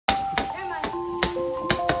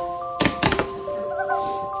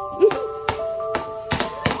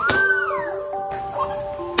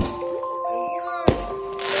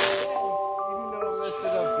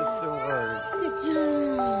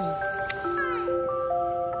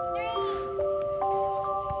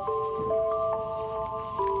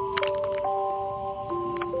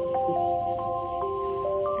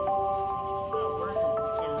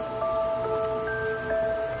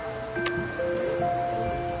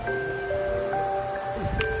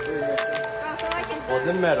Hold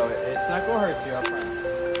the metal. It's not gonna hurt you, I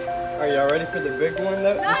promise. Are y'all ready for the big one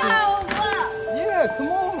though? No! Yeah, come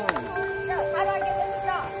on. How do I get this to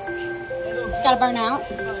stop? It's gotta burn out.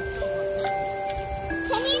 Can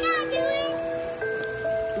you not do it?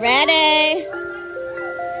 Ready?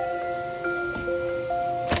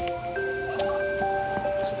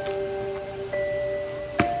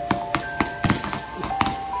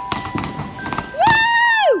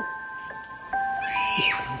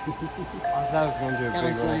 I thought I was going to do a That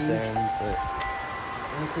big was one lame. thing, but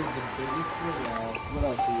this is the biggest for last. What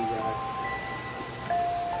else do you got?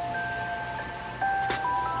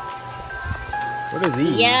 What are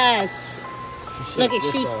these? Yes. Shake Look, it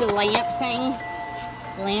this shoots off. the lamp thing.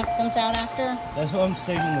 The lamp comes out after. That's what I'm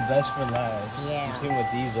saving the best for last. Yeah. I'm seeing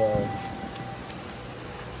what these are.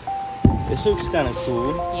 This looks kind of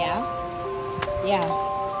cool. Yeah. Yeah.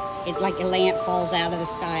 It's like a lamp falls out of the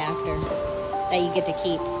sky after that you get to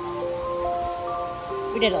keep.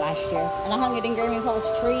 We did it last year. And I hung it in Grammy Paul's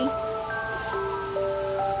tree.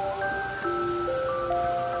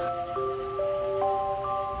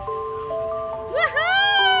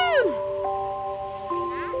 Woohoo!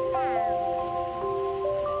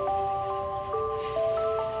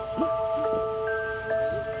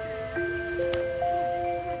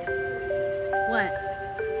 What?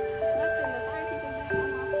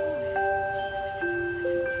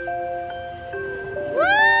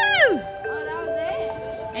 Woo!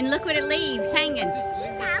 And look what it leaves hanging.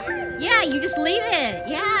 Yeah, you just leave it.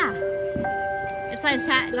 Yeah. It says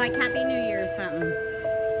like Happy New Year or something.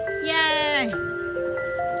 Yay!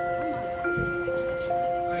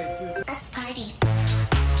 Let's party.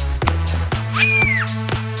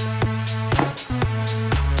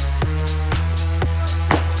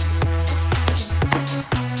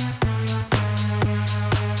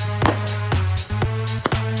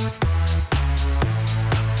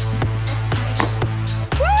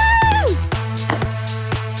 Woo!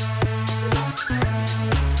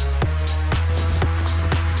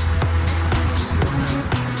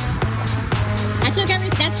 I took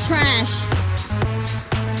everything. That's trash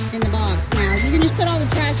in the box now. You can just put all the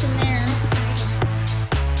trash in there.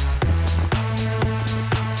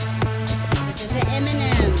 This is the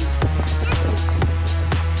M&M.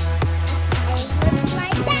 It looks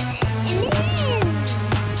like that. M&M.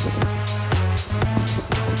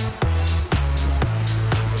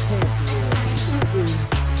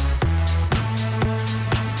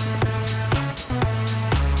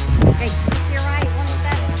 Okay, you're right. One of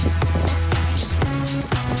that.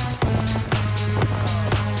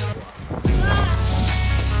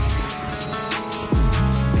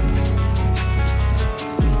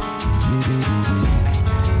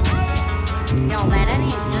 Y'all, that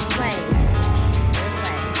ain't just way.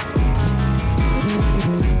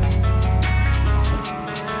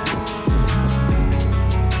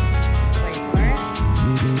 Wait for it.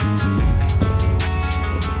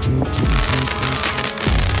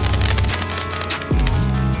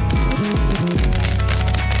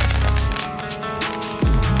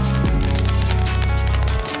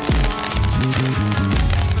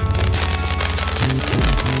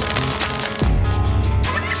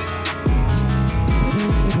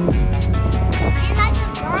 I like a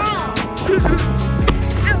girl.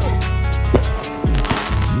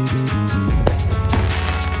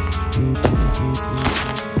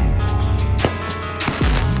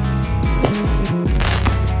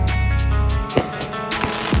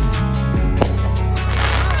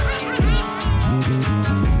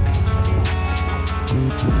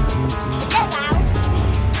 Is that loud?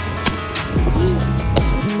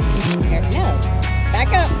 Here, no.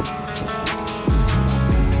 Back up.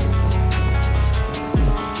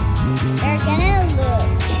 They're gonna look.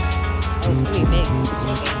 Oh, it's gonna be big.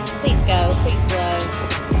 Please go. Please blow.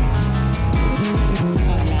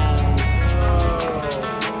 Oh no.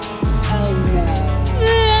 Oh no.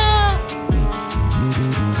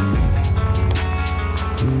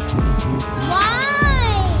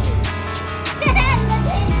 Why?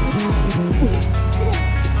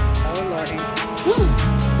 Oh lordy.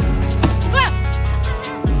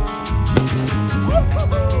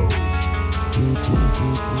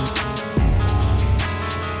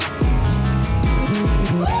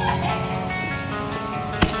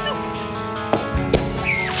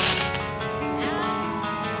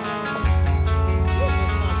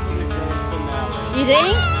 You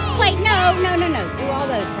think? Wait, no. Do all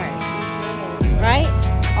those first. Right?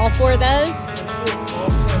 All four of those?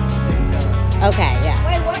 Okay, yeah.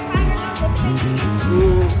 Wait, what kind are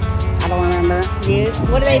those? I don't remember. You?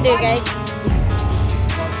 What do they do, Gabe?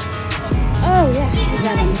 Oh, yeah. You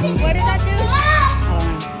got 'em. What did that do? I don't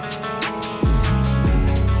know.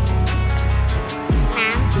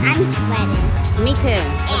 Me too.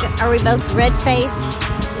 Are we both red faced?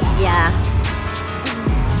 Yeah.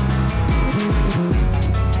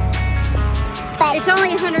 But It's only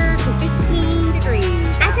 115 degrees.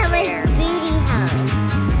 that's out always there. booty hole.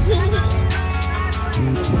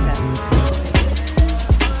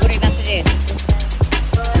 What are you about to do?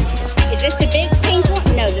 Is this the big pink one?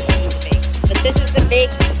 No, this isn't the big. But this is the big.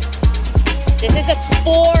 This is a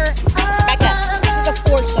back up. This is a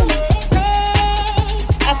foursome.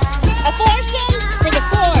 A foursome for the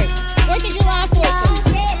 4th. 4th of July foursome.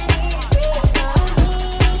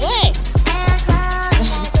 What?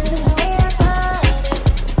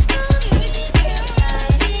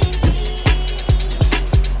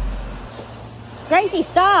 Gracie,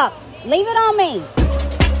 stop. Leave it on me.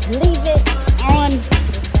 Leave it on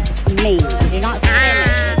me. Do not spin it.